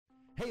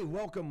Hey,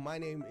 welcome. My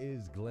name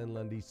is Glenn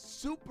Lundy.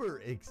 Super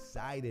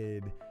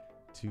excited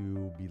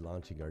to be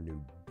launching our new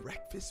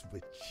Breakfast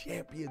with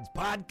Champions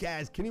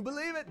podcast. Can you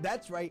believe it?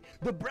 That's right.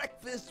 The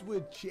Breakfast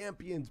with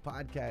Champions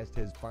podcast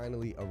has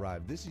finally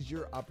arrived. This is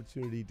your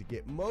opportunity to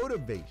get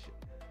motivation,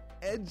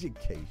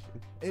 education,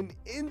 and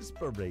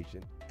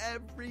inspiration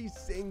every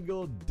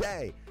single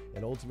day.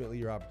 And ultimately,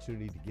 your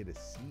opportunity to get a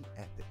seat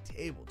at the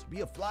table, to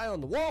be a fly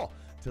on the wall,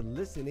 to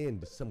listen in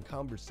to some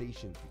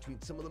conversations between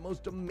some of the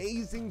most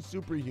amazing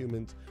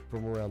superhumans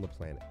from around the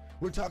planet.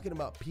 We're talking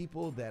about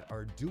people that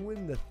are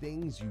doing the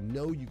things you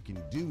know you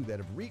can do, that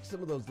have reached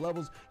some of those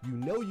levels you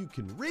know you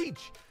can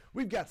reach.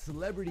 We've got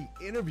celebrity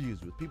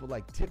interviews with people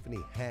like Tiffany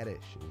Haddish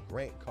and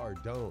Grant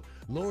Cardone,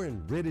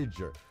 Lauren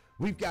Rittiger.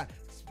 We've got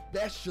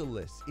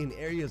specialists in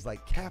areas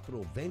like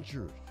capital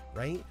ventures,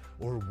 right?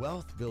 Or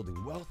wealth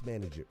building, wealth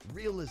management,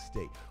 real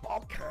estate,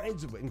 all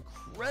kinds of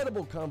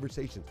incredible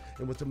conversations.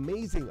 And what's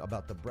amazing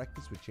about the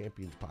Breakfast with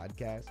Champions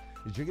podcast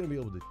is you're going to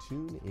be able to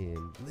tune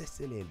in,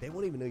 listen in. They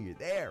won't even know you're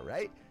there,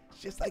 right? It's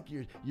just like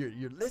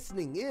you're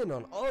listening in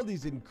on all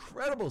these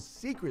incredible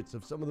secrets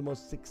of some of the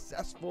most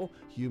successful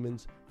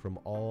humans from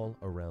all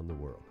around the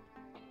world.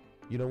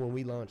 You know, when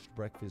we launched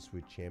Breakfast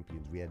with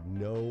Champions, we had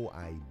no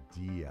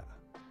idea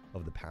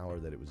of the power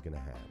that it was going to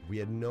have. We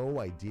had no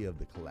idea of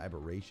the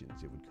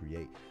collaborations it would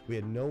create. We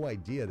had no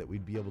idea that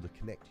we'd be able to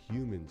connect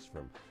humans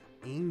from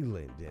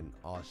England and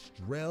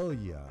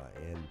Australia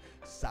and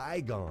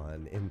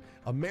Saigon and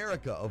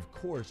America, of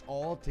course,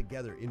 all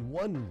together in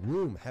one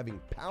room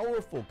having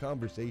powerful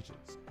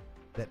conversations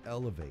that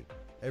elevate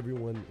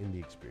everyone in the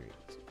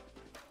experience.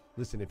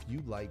 Listen, if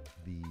you like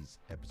these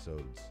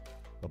episodes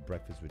of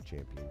Breakfast with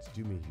Champions,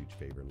 do me a huge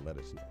favor and let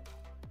us know.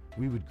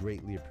 We would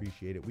greatly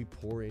appreciate it. We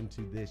pour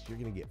into this. You're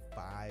going to get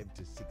 5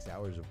 to 6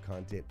 hours of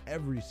content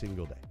every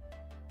single day,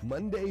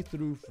 Monday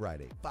through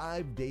Friday,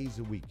 5 days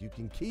a week. You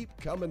can keep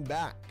coming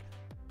back.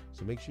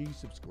 So make sure you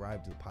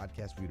subscribe to the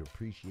podcast. We'd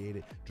appreciate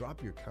it.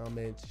 Drop your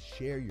comments,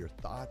 share your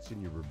thoughts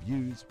and your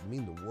reviews. It would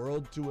mean the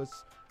world to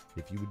us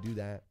if you would do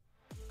that.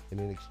 And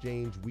in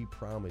exchange, we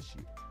promise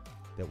you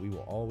that we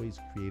will always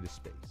create a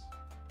space,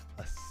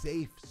 a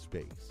safe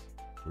space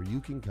where you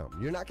can come.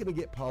 You're not going to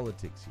get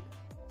politics here.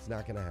 It's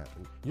not going to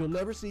happen. You'll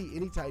never see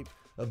any type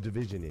of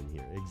division in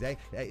here.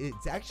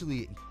 It's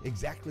actually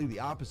exactly the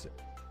opposite.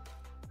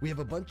 We have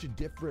a bunch of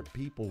different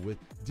people with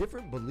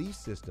different belief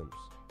systems,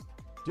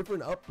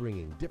 different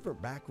upbringing, different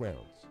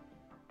backgrounds.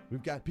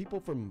 We've got people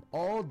from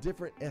all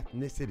different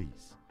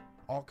ethnicities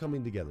all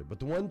coming together. But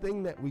the one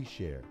thing that we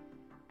share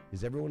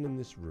is everyone in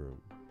this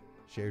room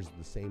shares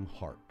the same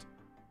heart.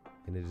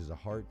 And it is a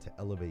heart to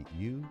elevate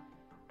you,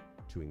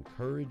 to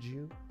encourage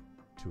you,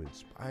 to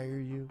inspire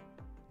you,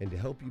 and to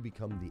help you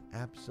become the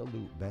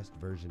absolute best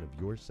version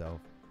of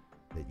yourself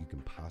that you can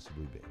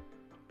possibly be.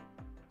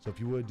 So if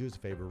you would, do us a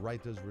favor,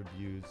 write those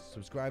reviews,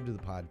 subscribe to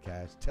the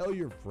podcast, tell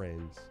your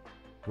friends.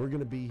 We're going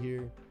to be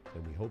here,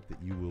 and we hope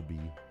that you will be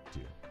too.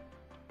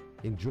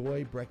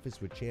 Enjoy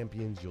Breakfast with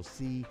Champions. You'll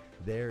see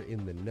there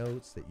in the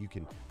notes that you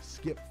can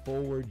skip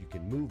forward, you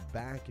can move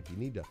back. If you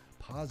need to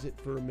pause it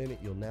for a minute,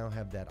 you'll now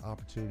have that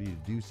opportunity to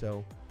do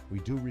so. We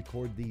do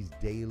record these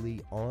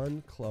daily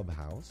on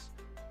Clubhouse.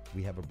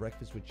 We have a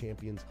Breakfast with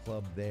Champions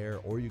club there,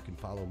 or you can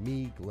follow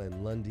me,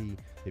 Glenn Lundy,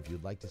 if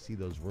you'd like to see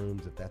those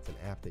rooms. If that's an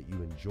app that you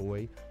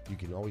enjoy, you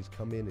can always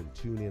come in and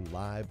tune in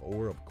live,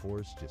 or of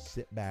course, just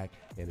sit back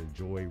and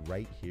enjoy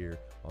right here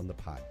on the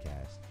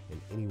podcast and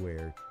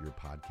anywhere your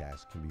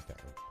podcast can be found.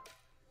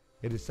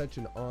 It is such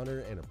an honor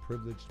and a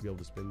privilege to be able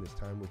to spend this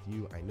time with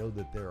you. I know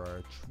that there are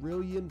a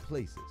trillion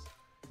places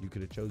you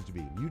could have chose to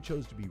be. You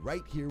chose to be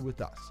right here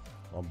with us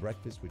on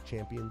Breakfast with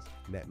Champions,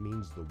 and that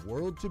means the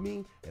world to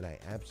me, and I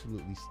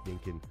absolutely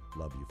stinking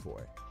love you for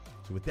it.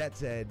 So with that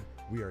said,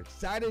 we are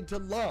excited to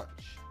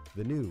launch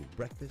the new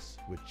Breakfast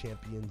with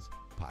Champions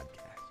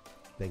podcast.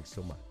 Thanks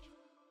so much.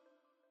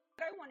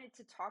 What I wanted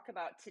to talk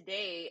about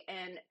today,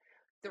 and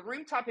the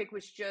room topic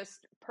was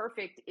just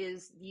perfect,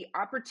 is the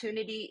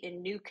opportunity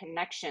in new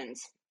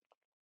connections.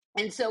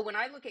 And so when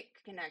I look at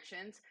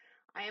connections,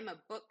 I am a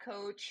book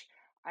coach.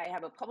 I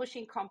have a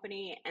publishing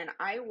company, and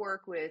I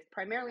work with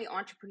primarily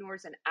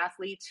entrepreneurs and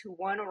athletes who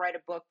want to write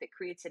a book that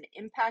creates an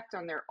impact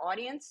on their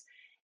audience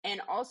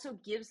and also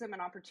gives them an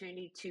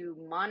opportunity to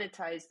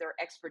monetize their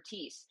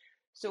expertise.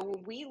 So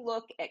when we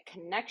look at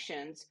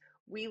connections,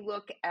 we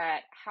look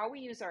at how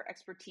we use our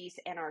expertise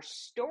and our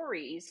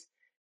stories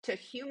to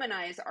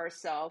humanize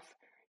ourselves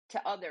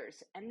to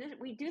others. And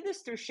we do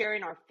this through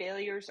sharing our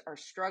failures, our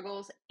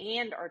struggles,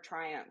 and our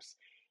triumphs.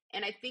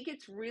 And I think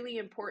it's really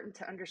important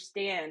to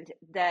understand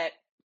that,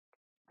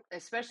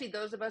 especially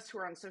those of us who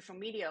are on social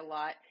media a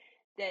lot,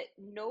 that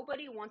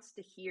nobody wants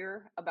to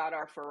hear about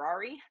our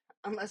Ferrari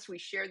unless we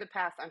share the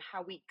path on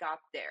how we got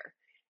there.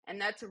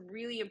 And that's a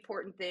really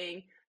important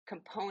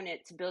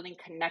component to building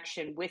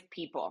connection with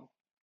people.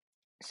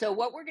 So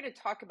what we're going to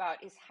talk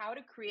about is how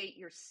to create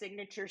your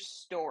signature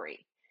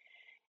story.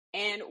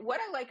 And what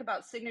I like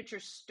about signature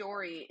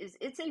story is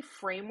it's a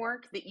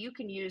framework that you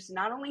can use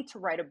not only to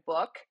write a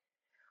book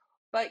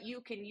but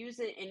you can use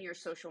it in your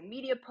social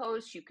media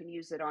posts. You can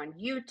use it on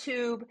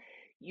YouTube.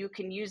 You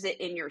can use it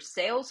in your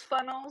sales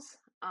funnels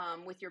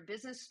with your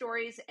business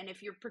stories. And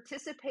if you're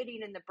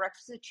participating in the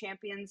Breakfast of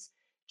Champions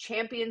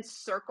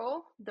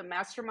Circle, the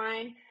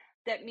mastermind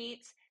that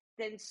meets,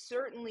 then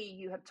certainly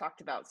you have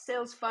talked about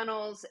sales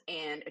funnels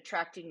and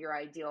attracting your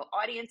ideal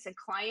audience and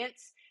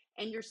clients.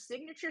 And your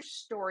signature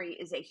story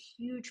is a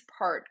huge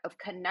part of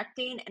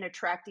connecting and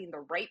attracting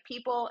the right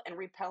people and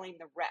repelling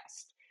the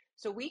rest.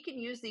 So we can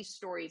use these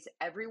stories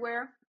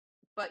everywhere,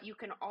 but you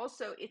can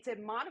also, it's a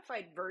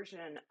modified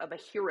version of a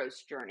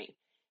hero's journey,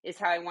 is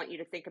how I want you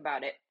to think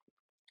about it.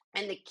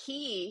 And the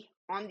key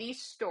on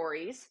these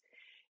stories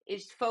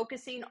is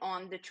focusing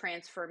on the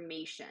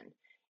transformation.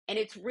 And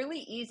it's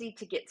really easy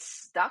to get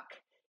stuck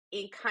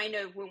in kind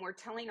of when we're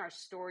telling our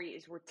story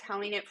is we're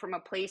telling it from a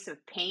place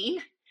of pain,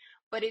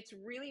 but it's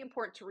really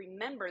important to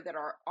remember that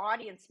our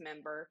audience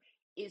member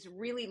is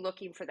really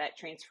looking for that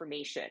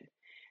transformation.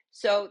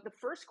 So the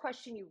first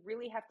question you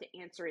really have to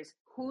answer is,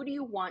 who do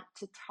you want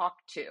to talk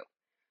to?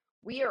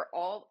 We are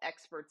all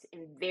experts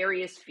in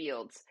various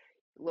fields.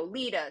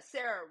 Lolita,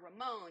 Sarah,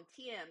 Ramon,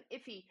 TM,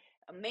 Iffy,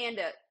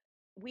 Amanda,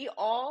 we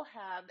all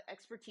have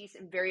expertise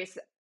in various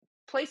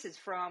places,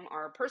 from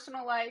our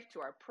personal life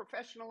to our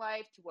professional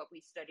life to what we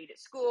studied at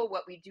school,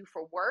 what we do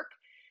for work.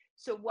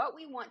 So what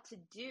we want to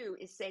do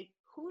is say,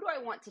 who do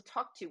I want to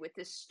talk to with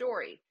this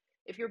story?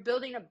 If you're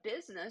building a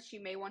business,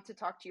 you may want to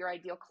talk to your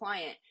ideal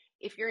client.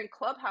 If you're in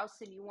Clubhouse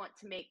and you want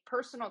to make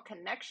personal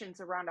connections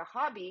around a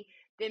hobby,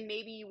 then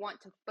maybe you want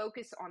to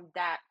focus on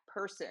that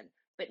person,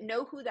 but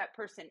know who that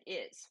person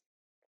is.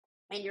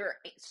 And your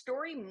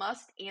story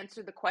must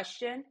answer the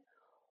question,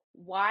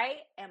 why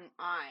am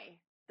I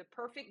the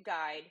perfect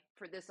guide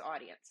for this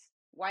audience?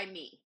 Why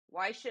me?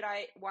 Why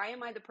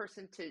am I the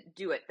person to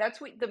do it? That's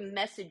what the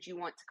message you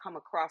want to come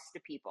across to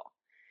people.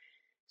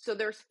 So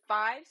there's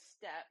 5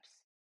 steps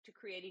to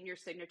creating your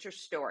signature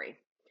story.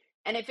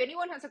 And if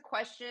anyone has a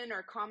question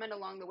or comment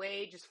along the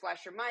way, just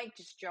flash your mic,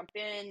 just jump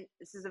in.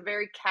 This is a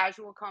very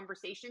casual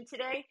conversation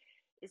today.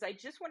 I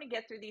just want to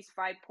get through these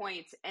 5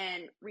 points.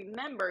 And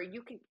remember,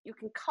 you can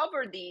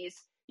cover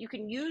these, you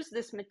can use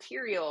this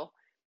material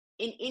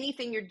in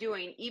anything you're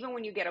doing, even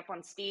when you get up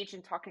on stage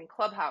and talk in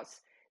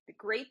Clubhouse. The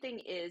great thing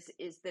is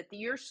that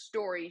your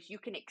stories, you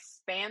can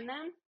expand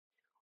them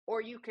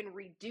or you can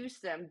reduce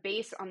them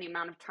based on the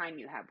amount of time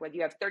you have, whether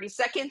you have 30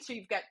 seconds or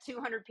you've got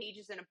 200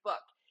 pages in a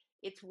book.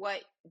 It's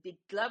what the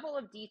level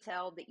of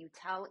detail that you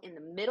tell in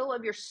the middle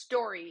of your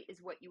story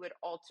is what you would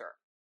alter.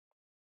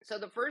 So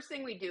the first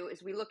thing we do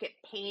is we look at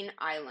Pain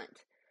Island.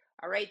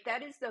 All right,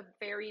 that is the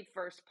very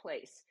first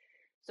place.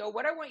 So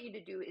what I want you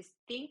to do is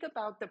think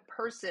about the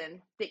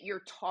person that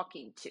you're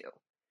talking to.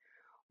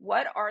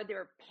 What are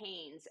their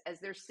pains as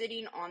they're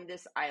sitting on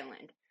this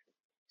island?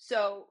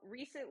 So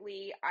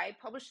recently I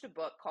published a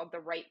book called The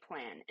Right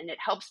Plan, and it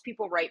helps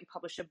people write and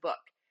publish a book.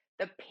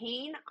 The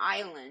Pain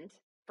Island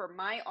for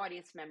my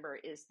audience member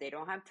is they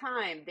don't have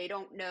time. They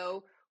don't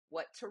know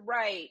what to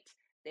write.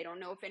 They don't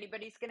know if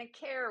anybody's going to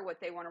care what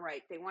they want to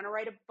write. They want to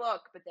write a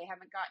book, but they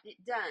haven't gotten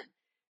it done.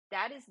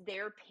 That is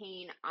their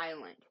pain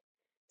island.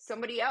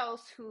 Somebody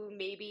else who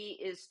maybe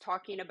is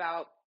talking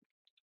about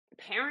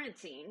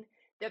parenting,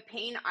 the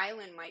pain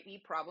island might be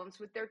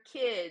problems with their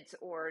kids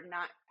or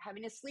not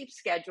having a sleep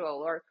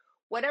schedule or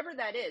whatever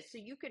that is. So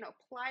you can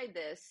apply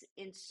this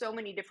in so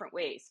many different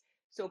ways.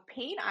 So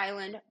Pain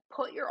Island,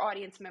 put your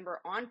audience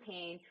member on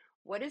pain.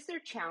 What is their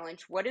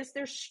challenge? What is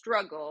their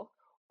struggle?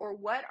 Or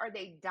what are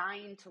they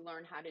dying to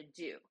learn how to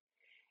do?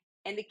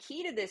 And the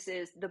key to this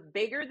is the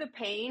bigger the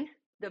pain,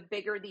 the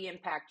bigger the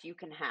impact you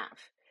can have.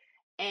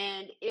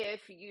 And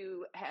if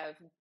you have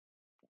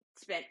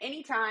spent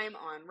any time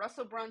on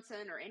Russell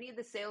Brunson or any of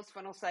the sales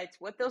funnel sites,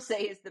 what they'll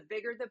say is the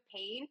bigger the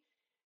pain,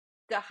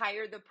 the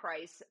higher the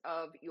price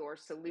of your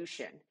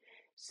solution.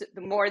 So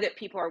the more that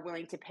people are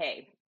willing to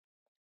pay.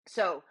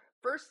 So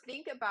first,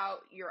 think about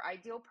your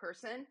ideal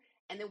person.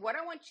 And then what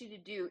I want you to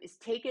do is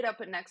take it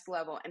up a next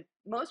level. And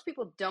most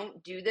people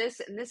don't do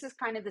this. And this is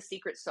kind of the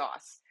secret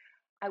sauce.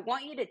 I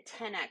want you to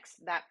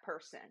 10x that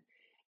person.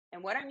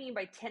 And what I mean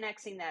by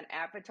 10xing that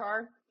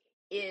avatar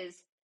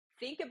is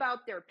think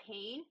about their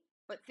pain,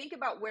 but think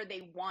about where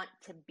they want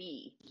to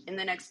be in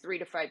the next 3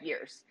 to 5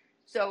 years.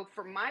 So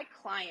for my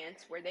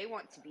clients, where they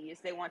want to be is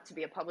they want to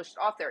be a published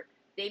author.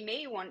 They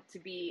may want to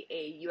be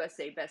a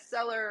USA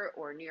bestseller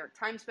or a New York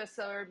Times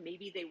bestseller.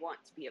 Maybe they want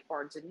to be at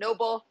Barnes &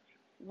 Noble.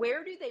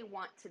 Where do they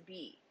want to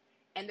be?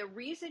 And the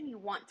reason you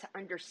want to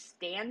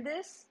understand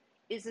this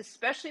is,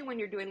 especially when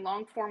you're doing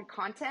long form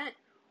content,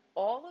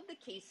 all of the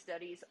case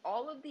studies,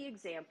 all of the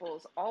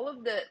examples, all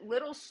of the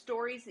little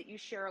stories that you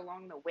share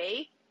along the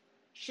way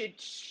should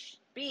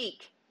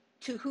speak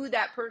to who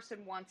that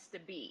person wants to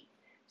be.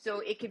 So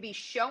it could be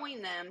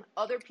showing them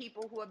other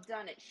people who have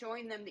done it,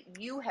 showing them that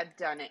you have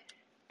done it.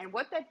 And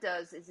what that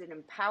does is it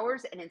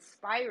empowers and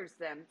inspires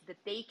them that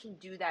they can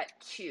do that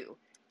too.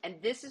 And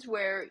this is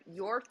where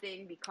your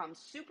thing becomes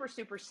super,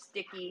 super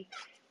sticky.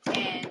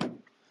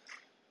 And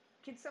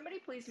can somebody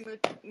please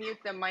mute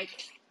the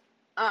mic?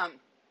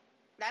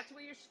 That's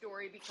where your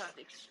story becomes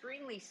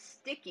extremely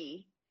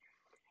sticky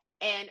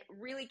and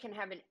really can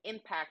have an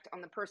impact on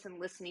the person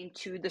listening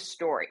to the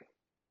story.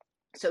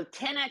 So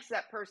 10x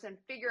that person,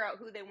 figure out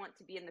who they want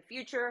to be in the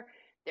future.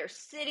 They're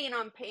sitting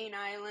on Pain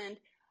Island,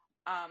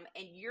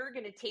 and you're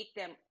going to take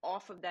them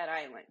off of that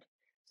island.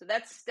 So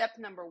that's step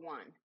number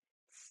one.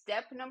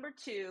 Step number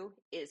two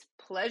is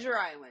Pleasure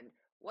Island.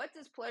 What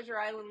does Pleasure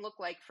Island look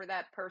like for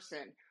that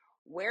person?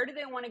 Where do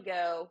they want to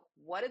go?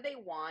 What do they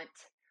want?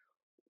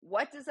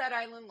 What does that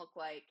island look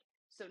like?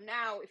 So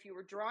now, if you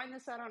were drawing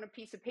this out on a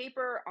piece of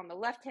paper, on the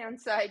left-hand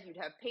side, you'd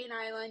have Pain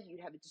Island,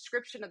 you'd have a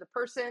description of the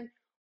person.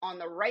 On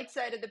the right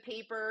side of the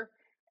paper,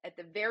 at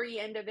the very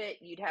end of it,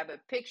 you'd have a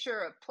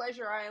picture of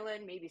Pleasure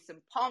Island, maybe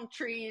some palm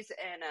trees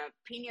and a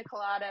pina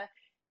colada,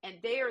 and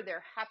they are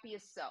their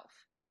happiest self.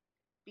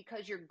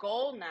 Because your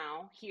goal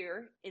now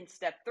here in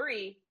step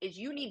 3 is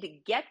you need to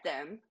get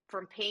them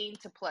from pain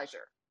to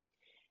pleasure.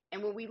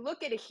 And when we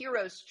look at a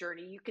hero's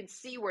journey, you can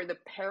see where the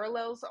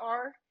parallels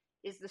are,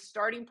 is the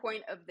starting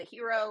point of the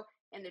hero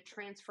and the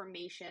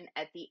transformation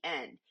at the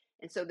end.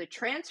 And so the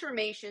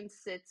transformation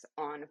sits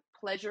on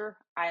Pleasure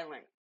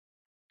Island.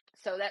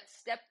 So that's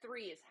step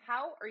 3 is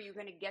how are you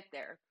going to get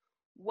there?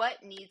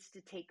 What needs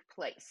to take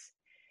place?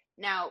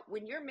 Now,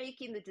 when you're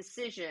making the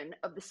decision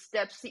of the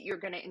steps that you're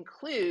going to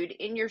include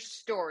in your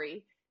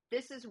story,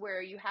 this is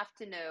where you have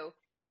to know,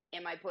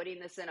 am I putting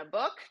this in a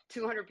book,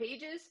 200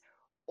 pages,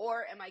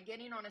 or am I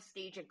getting on a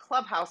stage in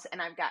Clubhouse and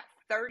I've got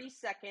 30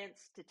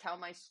 seconds to tell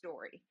my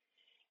story?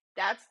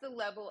 That's the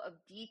level of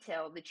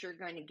detail that you're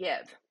going to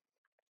give.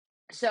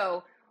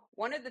 So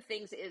one of the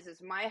things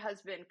is my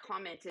husband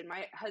commented,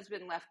 my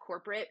husband left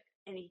corporate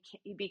and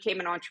he became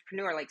an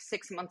entrepreneur like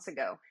 6 months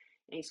ago.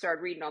 And he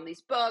started reading all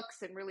these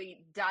books and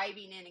really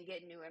diving in and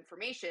getting new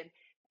information.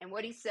 And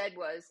what he said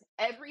was,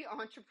 every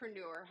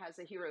entrepreneur has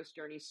a hero's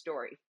journey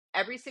story.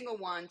 Every single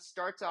one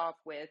starts off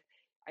with,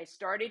 I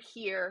started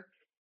here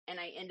and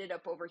I ended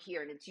up over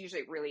here. And it's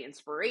usually really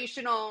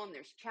inspirational and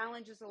there's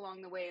challenges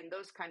along the way and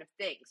those kind of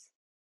things.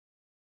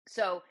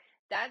 So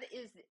that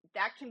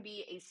can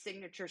be a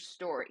signature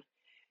story.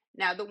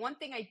 Now, the one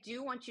thing I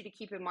do want you to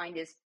keep in mind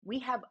is we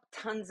have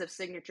tons of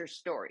signature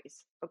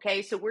stories,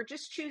 okay? So we're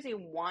just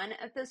choosing one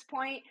at this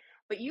point,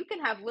 but you can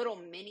have little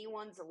mini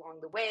ones along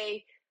the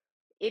way.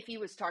 If he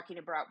was talking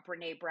about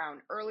Brene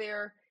Brown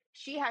earlier,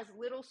 she has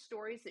little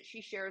stories that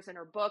she shares in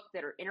her book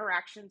that are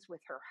interactions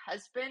with her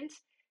husband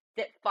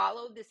that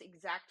follow this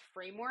exact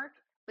framework,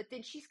 but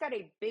then she's got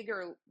a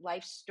bigger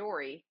life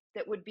story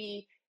that would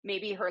be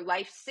maybe her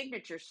life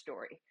signature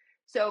story.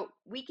 So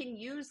we can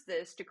use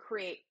this to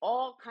create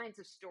all kinds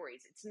of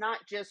stories. It's not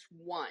just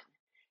one.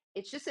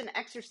 It's just an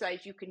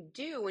exercise you can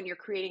do when you're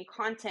creating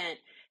content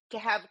to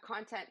have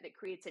content that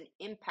creates an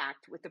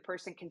impact with the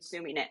person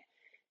consuming it.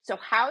 So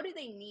how do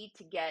they need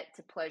to get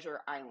to Pleasure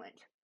Island?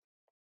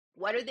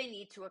 What do they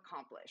need to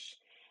accomplish?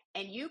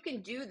 And you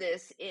can do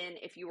this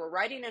if you were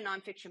writing a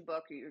nonfiction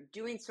book or you're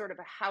doing sort of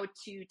a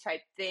how-to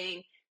type thing,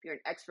 if you're an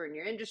expert in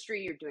your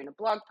industry, you're doing a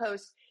blog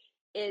post,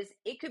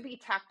 it could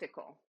be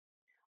tactical.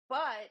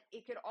 But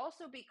it could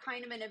also be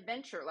kind of an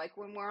adventure, like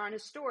when we're on a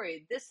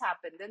story, this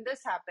happened, and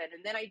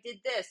then I did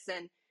this,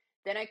 and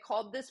then I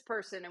called this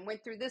person and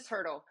went through this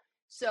hurdle.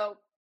 So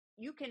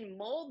you can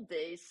mold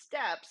these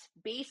steps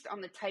based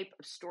on the type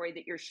of story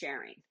that you're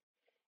sharing.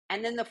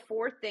 And then the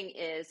fourth thing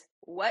is,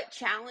 what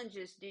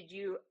challenges did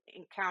you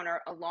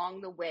encounter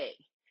along the way?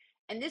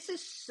 And this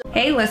is so...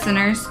 Hey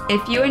listeners,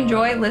 if you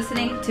enjoy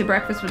listening to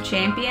Breakfast with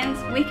Champions,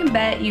 we can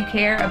bet you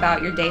care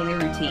about your daily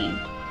routine.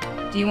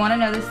 Do you want to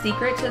know the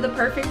secret to the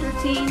perfect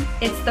routine?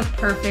 It's the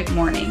perfect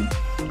morning.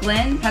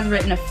 Glenn has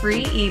written a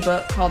free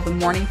ebook called The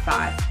Morning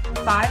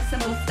 5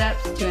 Simple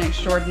Steps to an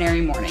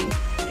Extraordinary Morning.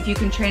 If you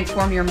can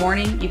transform your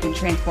morning, you can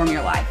transform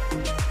your life.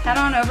 Head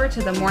on over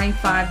to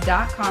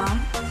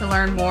themorning5.com to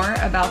learn more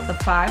about the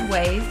 5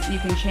 ways you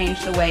can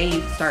change the way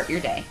you start your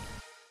day.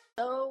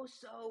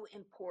 So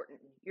important.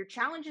 Your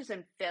challenges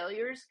and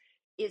failures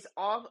is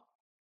all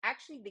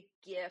actually the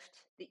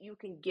gift that you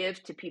can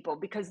give to people,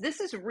 because this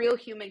is real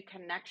human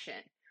connection.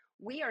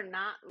 We are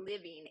not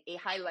living a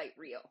highlight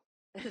reel.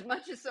 As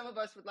much as some of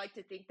us would like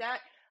to think that,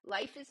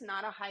 life is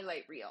not a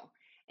highlight reel.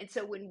 And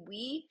so when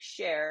we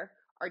share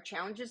our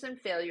challenges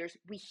and failures,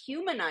 we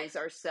humanize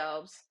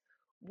ourselves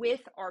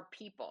with our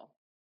people.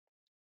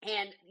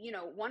 And,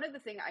 one of the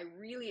things I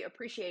really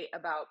appreciate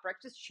about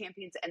Breakfast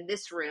Champions and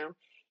this room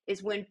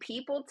is when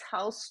people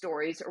tell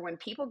stories or when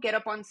people get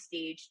up on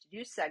stage to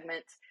do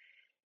segments,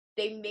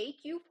 they make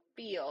you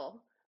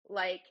feel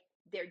like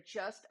they're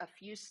just a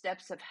few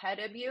steps ahead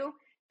of you.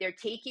 They're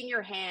taking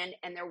your hand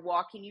and they're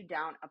walking you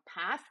down a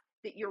path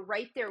that you're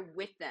right there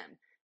with them.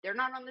 They're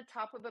not on the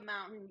top of a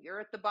mountain. You're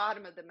at the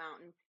bottom of the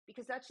mountain,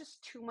 because that's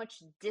just too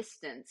much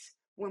distance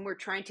when we're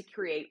trying to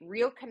create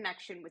real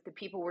connection with the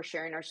people we're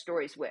sharing our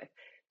stories with.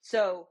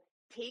 So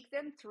take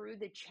them through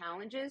the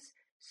challenges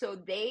so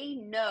they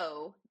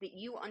know that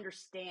you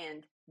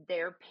understand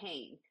their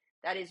pain.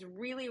 That is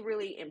really,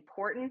 really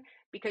important,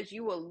 because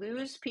you will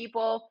lose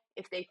people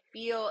if they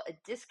feel a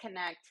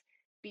disconnect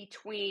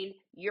between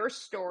your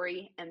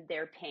story and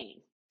their pain.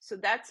 So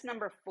that's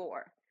number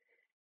 4.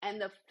 And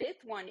the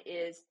 5th one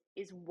is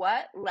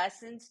what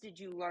lessons did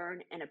you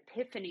learn and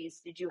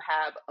epiphanies did you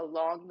have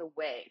along the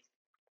way?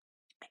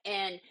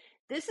 And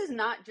this is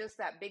not just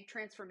that big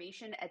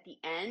transformation at the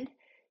end.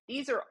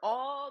 These are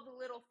all the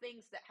little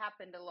things that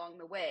happened along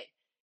the way.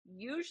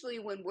 Usually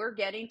when we're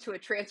getting to a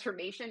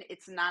transformation,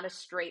 it's not a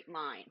straight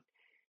line.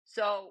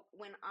 So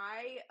when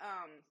I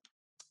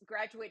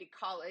graduated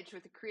college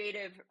with a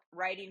creative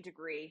writing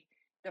degree,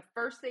 the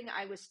first thing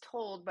I was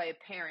told by a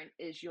parent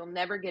is you'll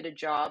never get a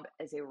job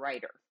as a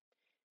writer.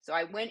 So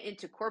I went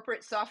into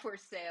corporate software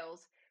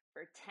sales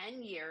for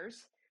 10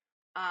 years.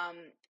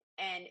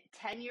 And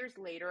 10 years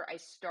later, I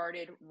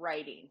started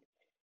writing.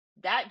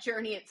 That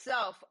journey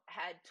itself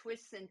had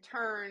twists and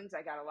turns.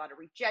 I got a lot of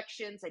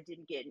rejections. I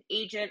didn't get an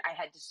agent. I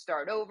had to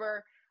start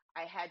over.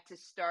 I had to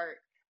start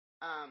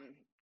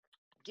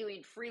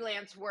doing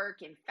freelance work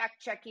and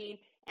fact checking,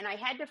 and I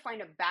had to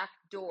find a back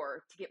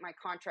door to get my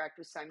contract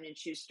with Simon &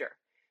 Schuster.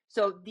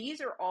 So these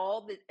are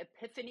all the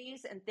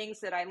epiphanies and things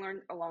that I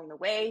learned along the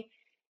way.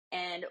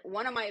 And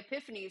one of my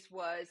epiphanies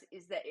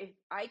is that if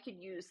I could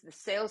use the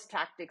sales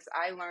tactics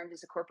I learned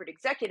as a corporate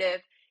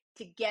executive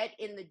to get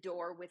in the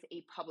door with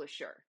a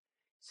publisher.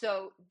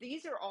 So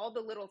these are all the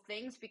little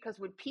things, because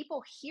when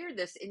people hear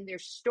this in their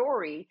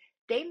story,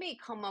 they may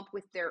come up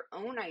with their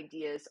own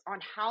ideas on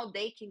how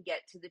they can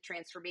get to the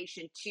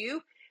transformation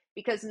too,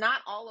 because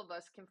not all of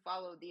us can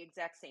follow the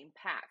exact same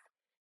path.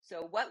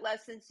 So what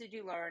lessons did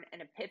you learn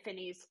and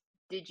epiphanies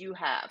did you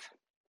have?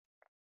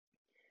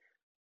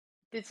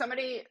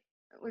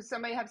 Was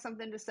somebody have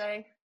something to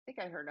say? I think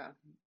I heard a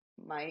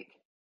mic.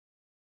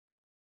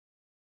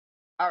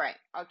 All right,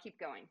 I'll keep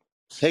going.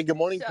 Hey, good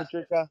morning,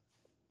 Patricia.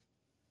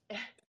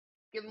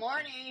 Good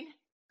morning.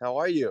 How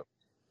are you?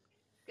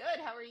 Good,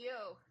 how are you?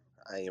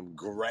 I am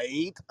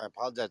great. I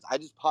apologize. I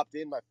just popped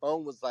in. My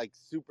phone was like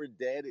super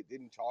dead. It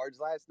didn't charge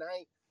last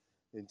night.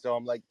 And so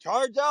I'm like,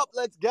 charge up.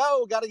 Let's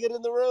go. Got to get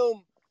in the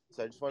room.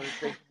 So I just wanted to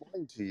say good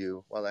morning to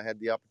you while I had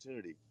the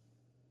opportunity.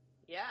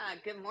 Yeah,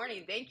 good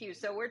morning. Thank you.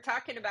 So we're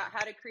talking about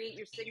how to create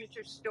your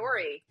signature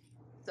story.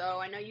 So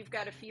I know you've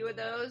got a few of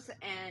those,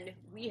 and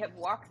we have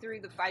walked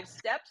through the 5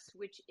 steps,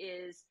 which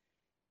is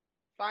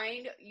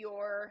find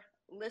your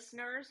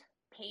listeners'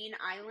 pain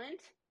island,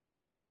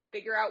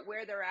 figure out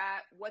where they're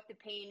at, what the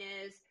pain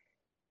is,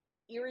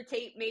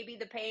 irritate maybe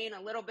the pain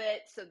a little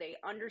bit so they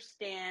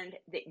understand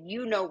that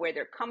you know where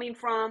they're coming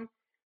from.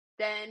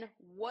 Then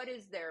what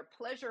is their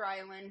pleasure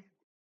island?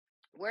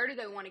 Where do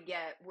they want to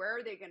get? Where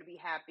are they going to be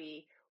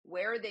happy?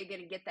 Where are they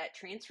going to get that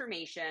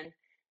transformation?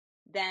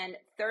 Then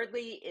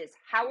thirdly is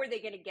how are they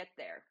going to get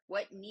there?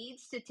 What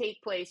needs to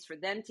take place for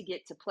them to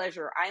get to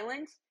Pleasure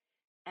Island?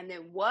 And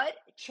then what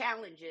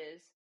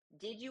challenges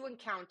did you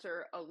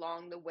encounter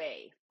along the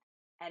way?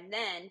 And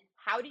then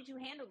how did you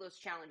handle those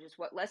challenges?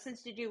 What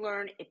lessons did you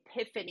learn?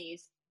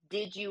 Epiphanies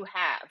did you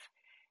have?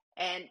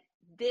 And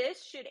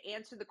this should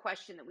answer the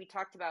question that we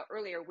talked about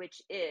earlier,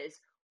 which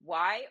is,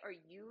 why are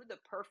you the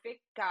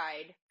perfect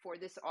guide for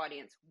this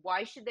audience?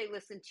 Why should they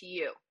listen to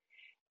you?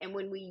 And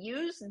when we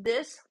use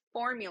this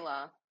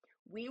formula,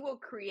 we will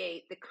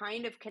create the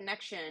kind of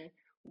connection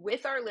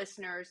with our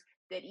listeners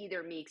that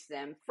either makes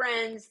them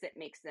friends, that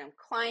makes them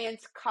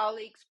clients,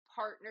 colleagues,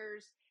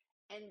 partners.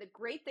 And the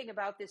great thing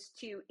about this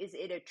too is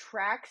it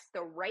attracts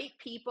the right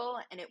people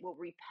and it will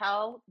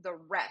repel the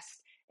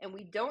rest. And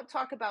we don't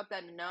talk about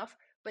that enough,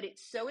 but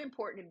it's so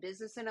important in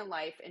business and in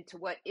life, and to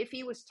what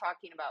Iffy was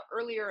talking about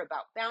earlier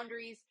about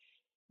boundaries,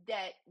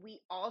 that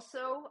we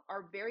also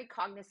are very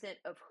cognizant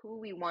of who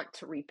we want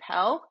to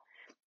repel.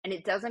 And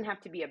it doesn't have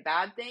to be a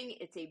bad thing.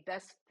 It's a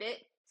best fit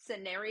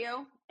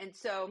scenario. And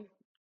so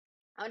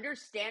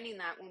understanding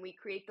that when we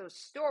create those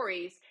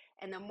stories,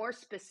 and the more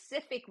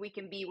specific we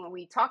can be when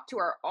we talk to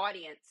our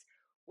audience,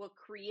 will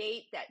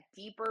create that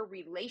deeper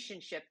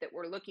relationship that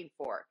we're looking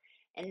for,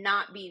 and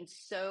not being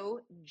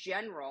so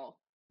general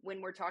when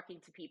we're talking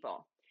to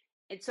people.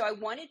 And so I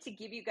wanted to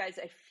give you guys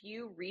a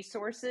few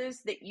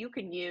resources that you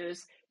can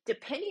use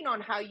depending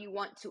on how you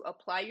want to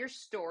apply your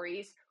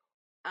stories.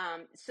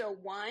 So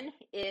one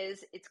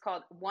is, it's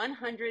called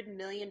 $100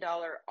 Million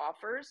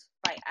Offers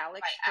by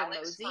Alex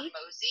Hormozi.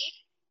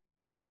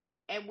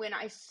 And when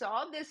I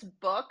saw this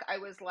book, I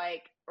was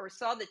like, or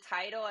saw the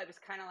title, I was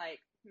kind of like,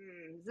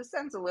 this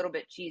sounds a little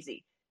bit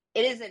cheesy.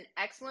 It is an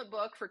excellent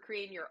book for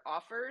creating your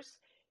offers.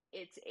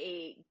 It's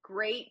a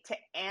great to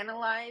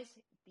analyze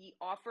the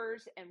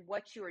offers and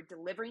what you are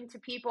delivering to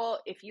people.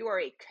 If you are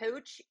a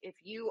coach, if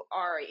you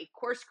are a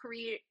course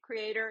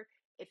creator,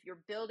 if you're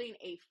building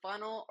a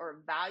funnel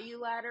or value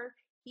ladder,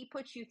 he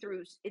puts you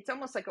through, it's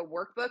almost like a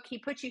workbook. He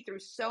puts you through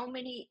so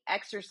many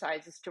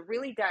exercises to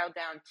really dial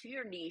down to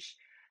your niche,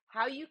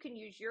 how you can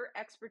use your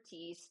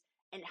expertise,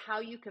 and how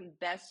you can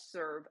best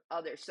serve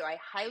others. So I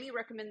highly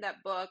recommend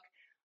that book.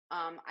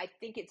 I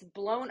think it's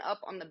blown up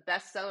on the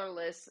bestseller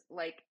list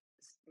like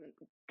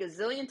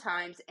gazillion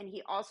times. And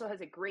he also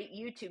has a great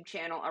YouTube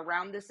channel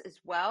around this as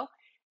well.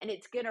 And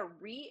it's going to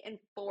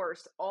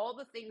reinforce all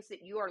the things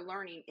that you are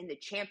learning in the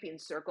Champion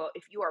Circle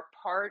if you are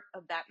part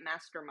of that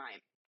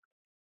mastermind.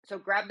 So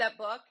grab that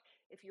book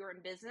if you're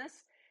in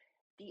business.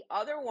 The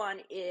other one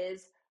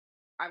is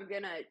I'm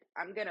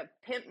gonna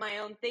pimp my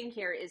own thing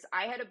here. Is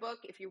I had a book.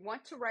 If you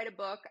want to write a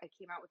book, I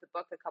came out with a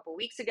book a couple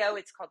weeks ago.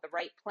 It's called The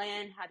Right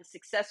Plan: How to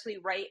Successfully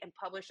Write and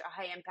Publish a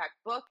High Impact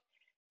Book.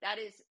 That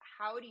is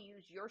how to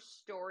use your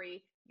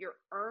story, your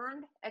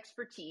earned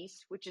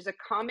expertise, which is a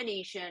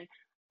combination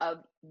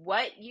of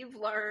what you've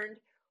learned,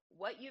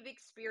 what you've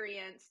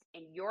experienced,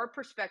 and your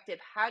perspective,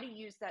 how to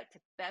use that to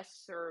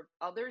best serve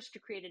others to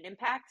create an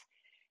impact.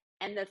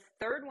 And the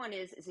third one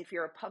is if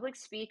you're a public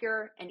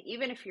speaker, and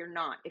even if you're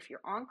not, if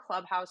you're on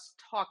Clubhouse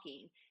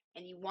talking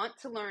and you want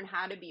to learn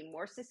how to be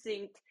more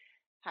succinct,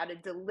 how to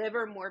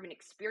deliver more of an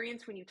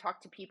experience when you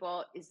talk to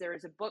people, there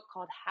is a book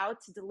called How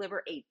to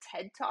Deliver a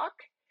TED Talk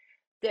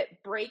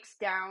that breaks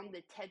down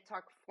the TED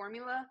Talk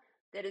formula.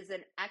 That is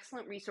an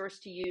excellent resource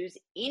to use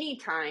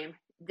anytime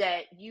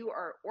that you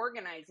are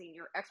organizing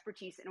your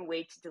expertise in a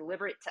way to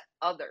deliver it to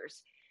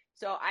others.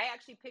 So I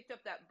actually picked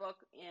up that book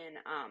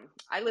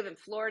I live in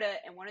Florida,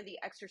 and one of the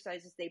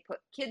exercises they put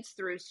kids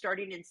through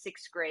starting in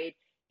 6th grade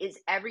is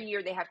every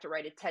year they have to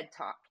write a TED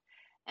Talk.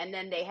 And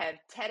then they have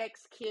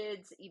TEDx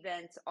Kids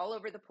events all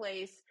over the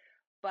place.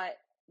 But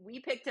we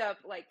picked up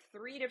like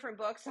 3 different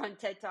books on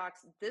TED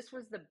Talks. This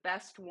was the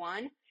best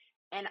one.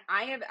 And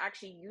I have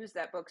actually used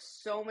that book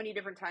so many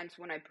different times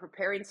when I'm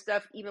preparing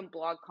stuff, even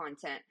blog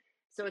content.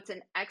 So it's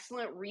an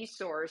excellent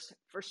resource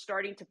for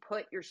starting to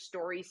put your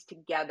stories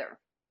together.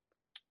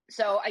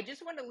 So I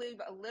just want to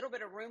leave a little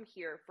bit of room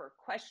here for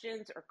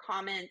questions or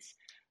comments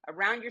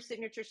around your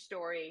signature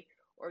story,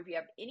 or if you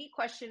have any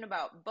question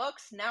about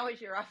books, now is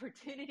your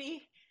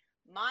opportunity.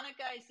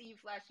 Monica, I see you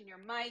flashing your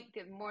mic.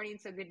 Good morning.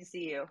 So good to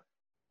see you.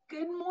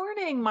 Good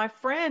morning, my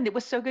friend. It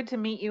was so good to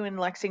meet you in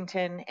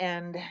Lexington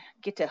and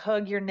get to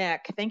hug your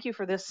neck. Thank you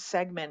for this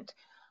segment.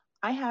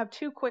 I have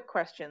 2 quick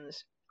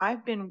questions.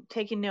 I've been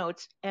taking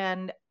notes,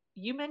 and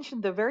you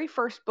mentioned the very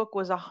first book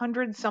was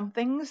 100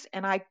 somethings,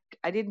 and I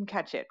didn't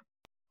catch it.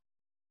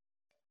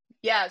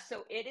 Yeah,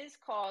 so it is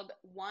called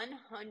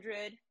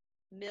 $100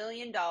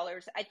 million.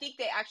 I think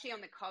they actually,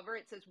 on the cover,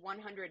 it says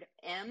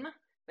 100M,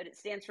 but it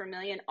stands for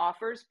Million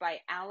Offers, by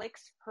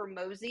Alex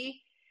Hormozi.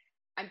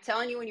 I'm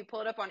telling you, when you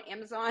pull it up on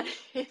Amazon,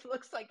 it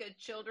looks like a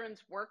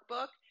children's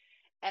workbook,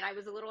 and I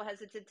was a little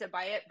hesitant to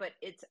buy it, but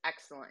it's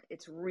excellent.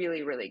 It's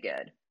really, really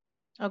good.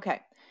 Okay,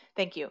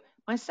 thank you.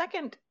 My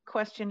second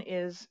question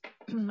is,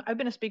 I've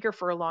been a speaker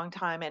for a long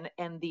time,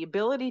 and the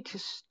ability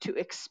to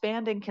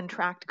expand and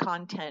contract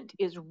content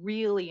is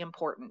really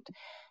important.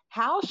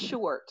 How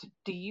short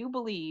do you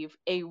believe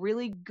a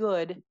really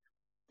good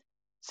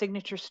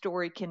signature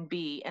story can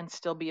be and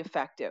still be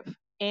effective?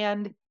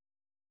 And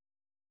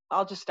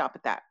I'll just stop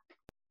at that.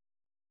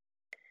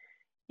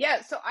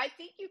 Yeah, so I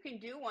think you can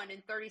do one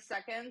in 30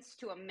 seconds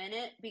to a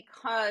minute,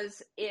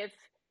 because if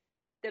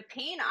the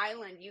Pain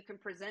Island, you can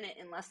present it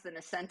in less than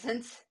a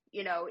sentence,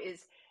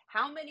 is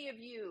how many of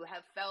you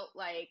have felt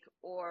like,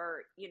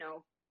 or,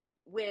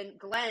 when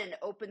Glenn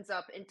opens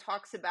up and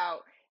talks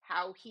about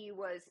how he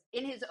was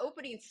in his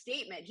opening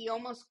statement, he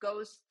almost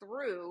goes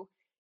through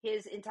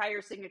his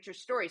entire signature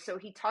story. So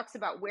he talks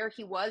about where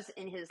he was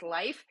in his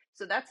life.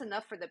 So that's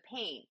enough for the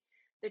pain.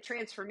 The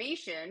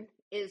transformation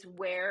is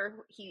where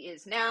he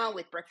is now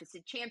with Breakfast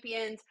with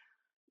Champions,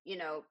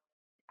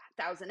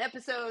 1,000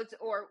 episodes,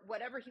 or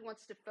whatever he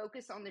wants to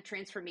focus on the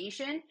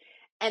transformation.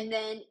 And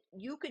then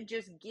you could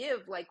just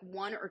give like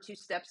 1 or 2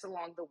 steps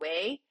along the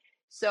way.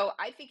 So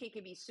I think it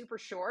can be super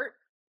short.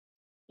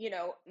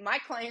 My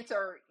clients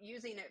are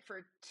using it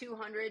for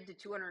 200 to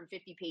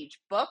 250 page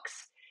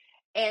books.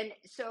 And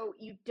so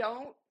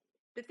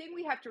the thing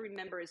we have to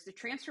remember is the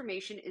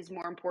transformation is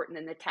more important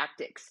than the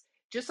tactics.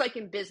 Just like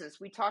in business,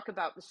 we talk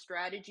about the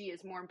strategy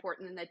is more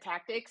important than the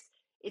tactics.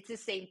 It's the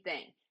same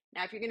thing.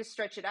 Now, if you're going to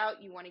stretch it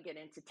out, you want to get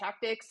into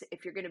tactics.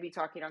 If you're going to be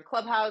talking on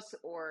Clubhouse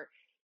or,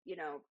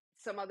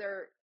 some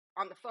other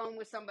on the phone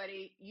with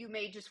somebody, you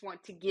may just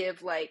want to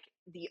give like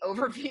the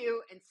overview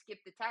and skip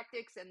the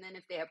tactics. And then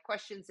if they have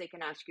questions, they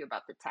can ask you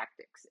about the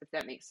tactics, if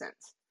that makes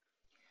sense.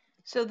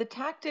 So the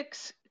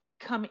tactics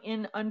come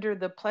in under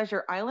the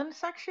Pleasure Island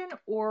section,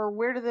 or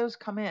where do those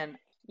come in?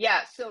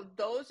 Yeah, so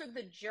those are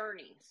the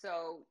journey.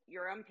 So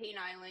you're on Pain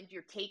Island,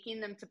 you're taking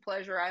them to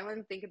Pleasure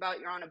Island. Think about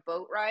you're on a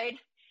boat ride,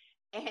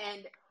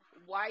 and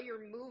while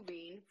you're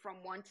moving from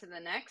one to the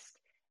next,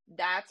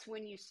 that's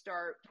when you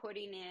start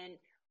putting in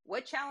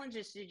what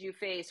challenges did you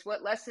face?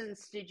 What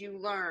lessons did you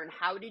learn?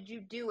 How did you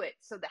do it?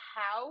 So the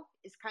how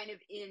is kind of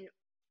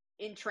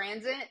in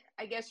transit,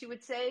 I guess you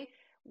would say,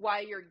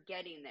 while you're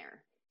getting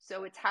there.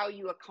 So it's how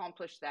you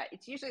accomplish that.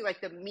 It's usually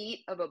like the meat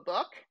of a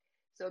book.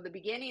 So the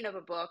beginning of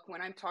a book, when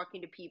I'm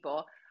talking to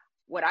people,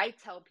 what I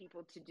tell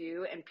people to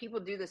do, and people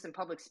do this in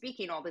public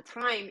speaking all the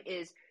time,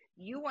 is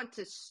you want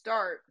to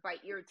start by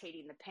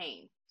irritating the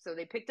pain. So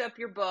they picked up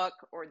your book,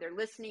 or they're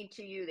listening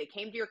to you. They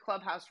came to your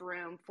Clubhouse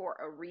room for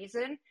a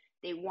reason.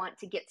 They want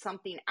to get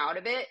something out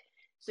of it.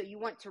 So you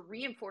want to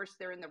reinforce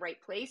they're in the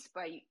right place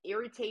by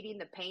irritating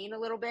the pain a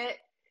little bit.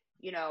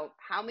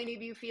 How many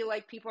of you feel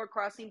like people are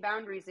crossing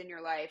boundaries in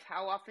your life?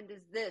 How often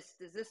does this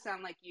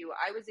sound like you?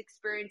 I was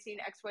experiencing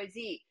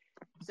XYZ.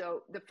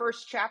 So the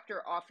first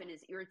chapter often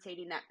is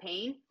irritating that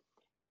pain.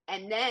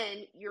 And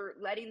then you're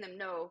letting them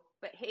know,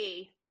 but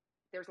hey,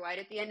 there's light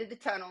at the end of the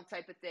tunnel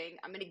type of thing.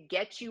 I'm going to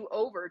get you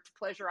over to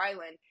Pleasure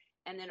Island.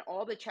 And then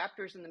all the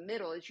chapters in the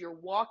middle is you're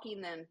walking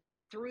them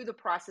through the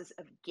process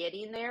of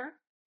getting there.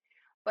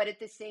 But at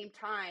the same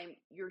time,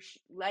 you're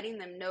letting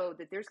them know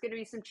that there's going to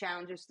be some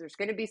challenges. There's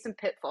going to be some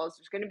pitfalls.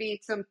 There's going to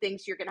be some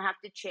things you're going to have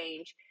to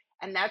change.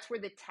 And that's where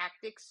the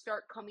tactics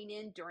start coming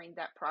in during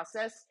that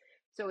process.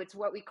 So it's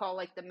what we call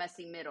like the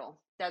messy middle.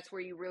 That's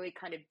where you really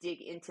kind of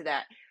dig into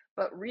that.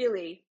 But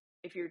really,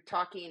 if you're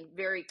talking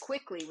very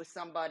quickly with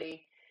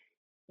somebody,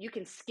 you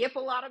can skip a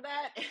lot of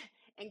that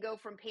and go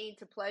from pain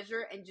to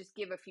pleasure and just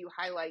give a few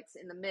highlights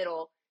in the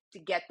middle to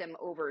get them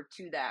over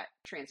to that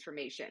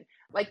transformation.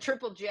 Like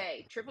Triple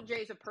J. Triple J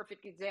is a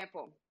perfect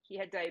example. He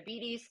had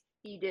diabetes.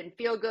 He didn't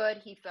feel good.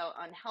 He felt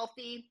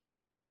unhealthy.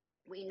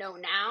 We know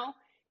now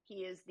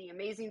he is the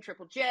amazing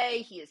Triple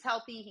J. He is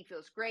healthy. He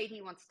feels great.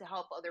 He wants to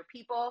help other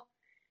people.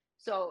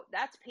 So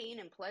that's pain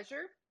and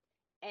pleasure.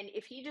 And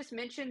if he just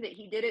mentioned that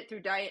he did it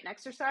through diet and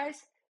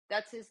exercise,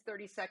 that's his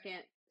 30-second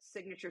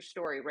signature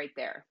story right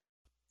there.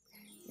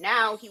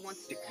 Now he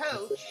wants to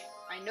coach.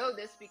 I know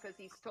this because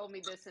he's told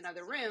me this in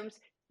other rooms.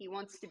 He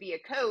wants to be a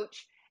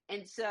coach.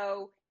 And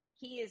so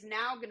he is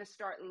now going to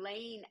start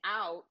laying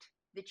out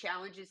the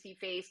challenges he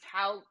faced,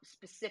 how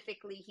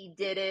specifically he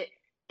did it,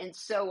 and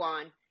so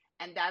on.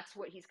 And that's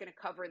what he's going to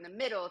cover in the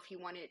middle. If he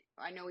wanted,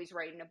 I know he's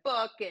writing a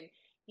book and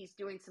he's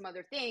doing some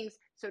other things.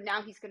 So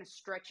now he's going to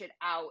stretch it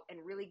out and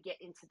really get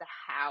into the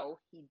how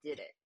he did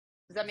it.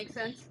 Does that make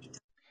sense?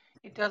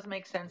 It does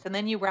make sense. And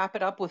then you wrap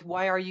it up with,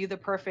 why are you the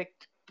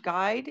perfect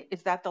guide?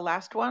 Is that the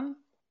last one?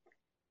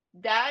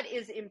 That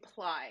is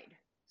implied.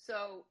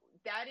 So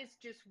that is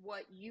just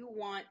what you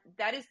want.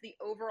 That is the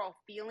overall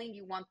feeling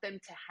you want them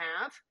to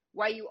have,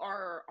 why you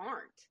are or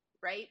aren't,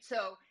 right?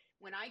 So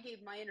when I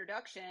gave my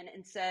introduction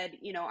and said,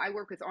 you know, I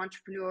work with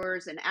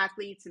entrepreneurs and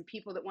athletes and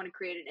people that want to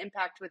create an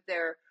impact with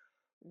their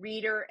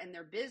reader and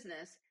their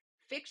business,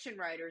 fiction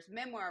writers,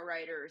 memoir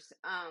writers,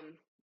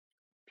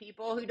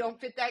 people who don't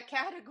fit that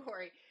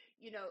category,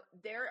 you know,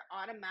 they're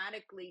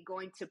automatically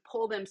going to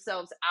pull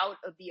themselves out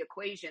of the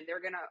equation.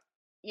 They're going to,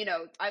 you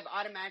know, I've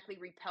automatically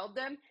repelled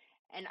them,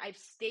 and I've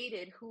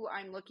stated who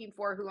I'm looking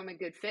for, who I'm a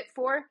good fit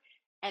for.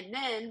 And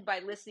then by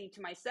listening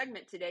to my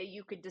segment today,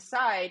 you could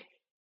decide,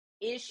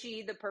 is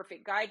she the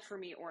perfect guide for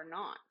me or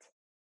not?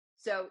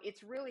 So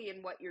it's really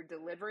in what you're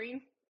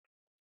delivering.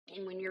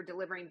 And when you're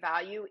delivering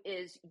value,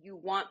 is you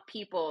want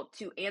people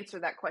to answer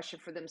that question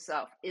for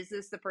themselves. Is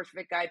this the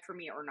perfect guide for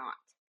me or not?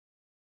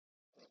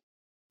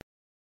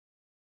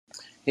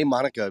 Hey,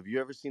 Monica, have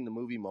you ever seen the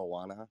movie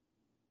Moana?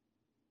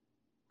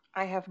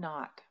 I have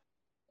not.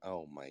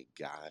 Oh my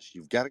gosh,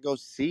 you've got to go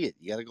see it.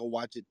 You got to go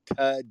watch it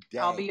today.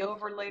 I'll be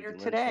over later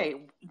today.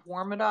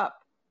 Warm it up.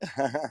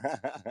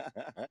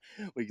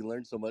 We can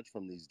learn so much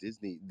from these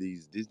Disney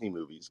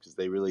movies, because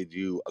they really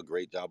do a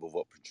great job of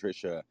what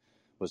Patricia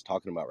was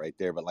talking about right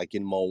there. But like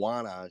in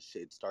Moana,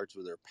 it starts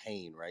with her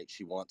pain, right?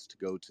 She wants to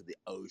go to the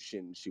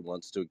ocean. She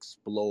wants to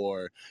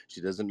explore.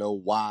 She doesn't know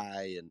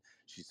why. And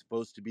she's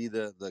supposed to be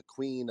the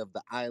queen of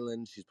the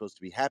island. She's supposed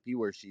to be happy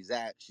where she's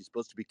at. She's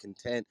supposed to be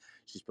content.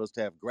 She's supposed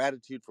to have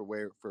gratitude for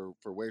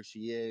where she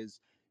is.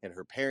 And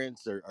her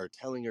parents are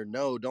telling her,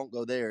 no, don't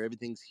go there.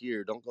 Everything's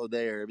here. Don't go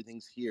there.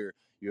 Everything's here.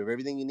 You have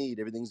everything you need.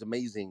 Everything's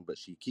amazing. But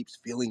she keeps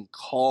feeling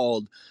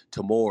called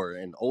to more.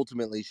 And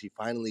ultimately, she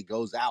finally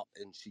goes out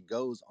and she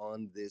goes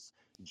on this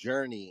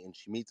journey, and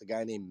she meets a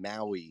guy named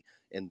Maui.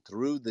 And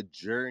through the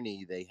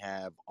journey, they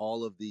have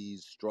all of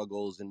these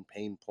struggles and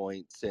pain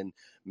points. And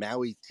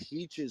Maui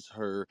teaches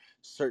her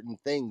certain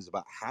things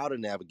about how to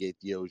navigate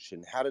the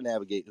ocean, how to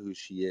navigate who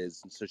she is.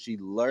 And so she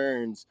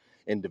learns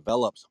and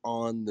develops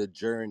on the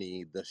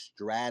journey the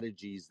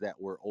strategies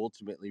that were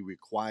ultimately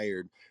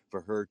required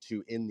for her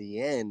to, in the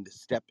end,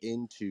 step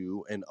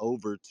into and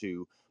over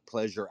to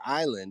Pleasure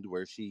Island,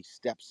 where she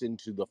steps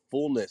into the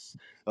fullness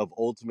of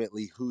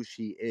ultimately who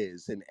she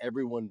is, and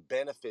everyone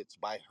benefits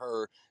by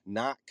her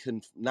not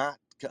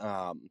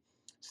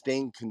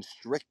staying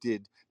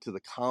constricted to the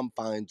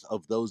confines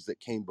of those that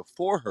came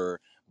before her,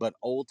 but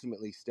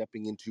ultimately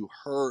stepping into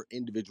her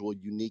individual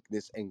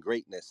uniqueness and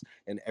greatness,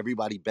 and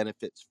everybody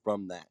benefits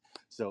from that.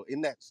 So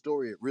in that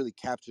story, it really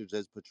captures,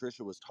 as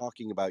Patricia was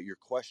talking about, your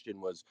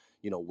question was,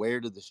 you know, where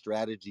do the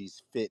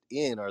strategies fit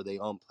in? Are they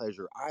on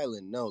Pleasure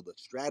Island? No, the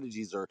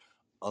strategies are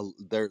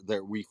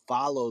there. We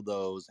follow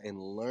those and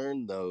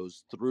learn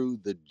those through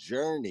the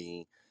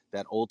journey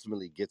that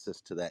ultimately gets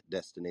us to that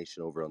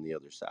destination over on the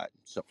other side.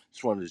 So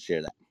just wanted to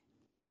share that.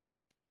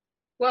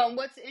 Well, and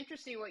what's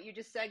interesting, what you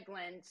just said,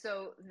 Glenn,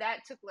 so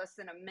that took less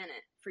than a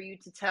minute for you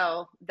to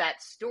tell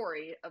that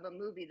story of a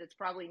movie that's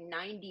probably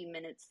 90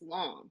 minutes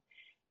long.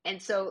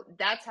 And so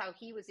that's how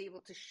he was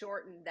able to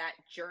shorten that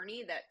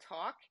journey, that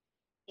talk,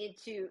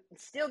 into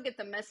still get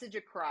the message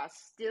across,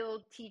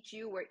 still teach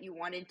you what you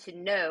wanted to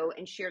know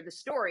and share the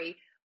story.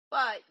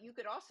 But you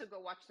could also go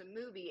watch the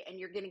movie and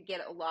you're going to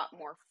get a lot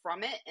more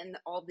from it and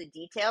all the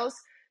details.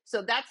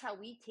 So that's how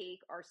we take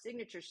our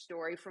signature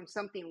story from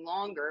something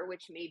longer,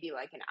 which may be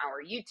like an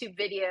hour YouTube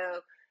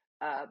video,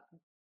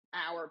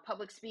 our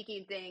public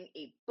speaking thing,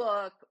 a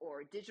book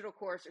or a digital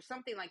course or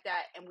something like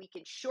that, and we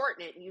can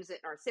shorten it and use it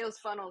in our sales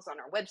funnels, on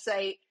our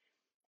website,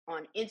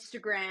 on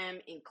Instagram,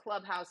 in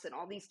Clubhouse, and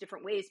all these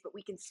different ways, but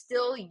we can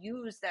still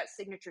use that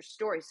signature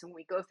story. So when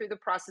we go through the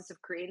process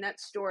of creating that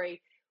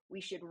story, we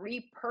should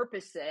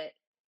repurpose it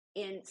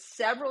in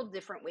several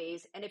different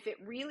ways. And if it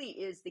really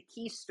is the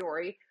key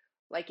story,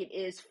 like it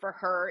is for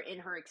her in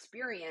her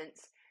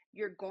experience,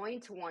 you're going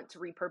to want to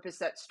repurpose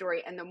that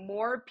story. And the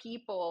more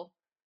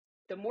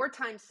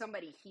times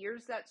somebody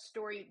hears that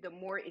story, the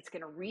more it's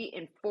going to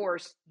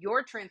reinforce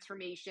your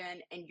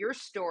transformation and your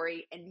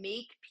story and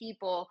make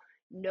people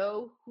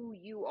know who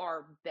you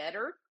are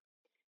better.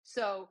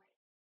 So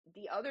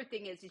the other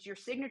thing is your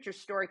signature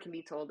story can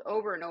be told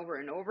over and over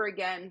and over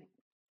again,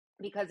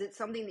 because it's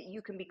something that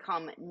you can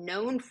become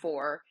known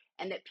for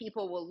and that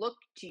people will look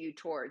to you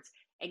towards.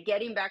 And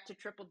getting back to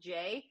Triple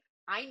J,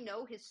 I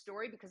know his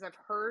story because I've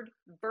heard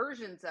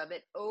versions of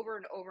it over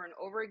and over and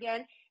over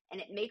again,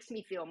 and it makes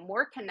me feel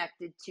more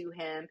connected to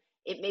him.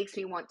 It makes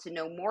me want to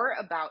know more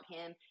about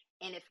him.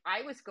 And if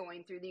I was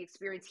going through the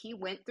experience he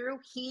went through,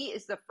 he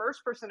is the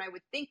first person I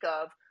would think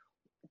of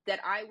that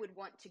I would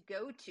want to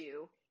go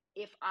to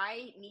if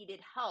I needed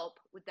help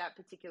with that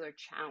particular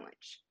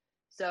challenge.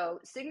 So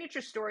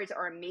signature stories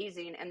are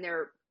amazing, and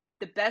they're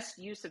the best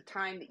use of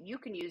time that you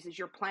can use as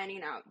you're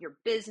planning out your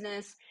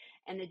business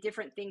and the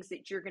different things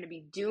that you're going to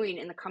be doing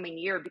in the coming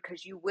year,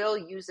 because you will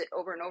use it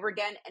over and over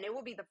again, and it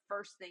will be the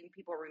first thing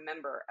people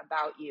remember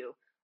about you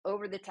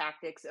over the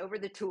tactics, over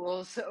the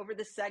tools, over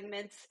the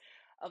segments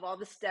of all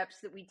the steps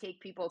that we take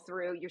people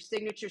through. Your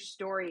signature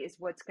story is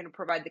what's going to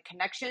provide the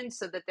connection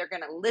so that they're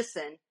going to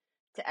listen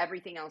to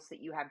everything else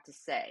that you have to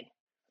say.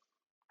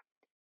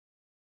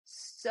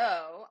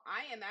 So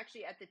I am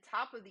actually at the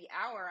top of the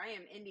hour. I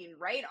am ending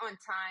right on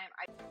time.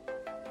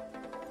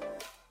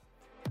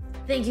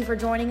 Thank you for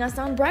joining us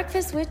on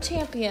Breakfast with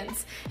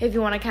Champions. If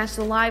you want to catch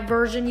the live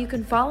version, you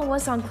can follow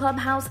us on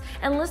Clubhouse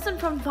and listen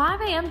from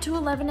 5 a.m. to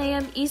 11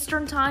 a.m.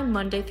 Eastern Time,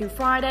 Monday through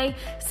Friday,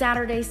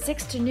 Saturdays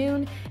 6 to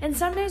noon, and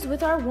Sundays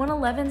with our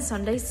 111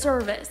 Sunday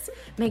service.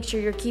 Make sure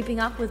you're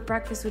keeping up with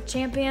Breakfast with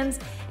Champions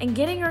and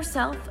getting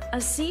yourself a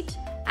seat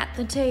at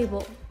the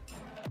table.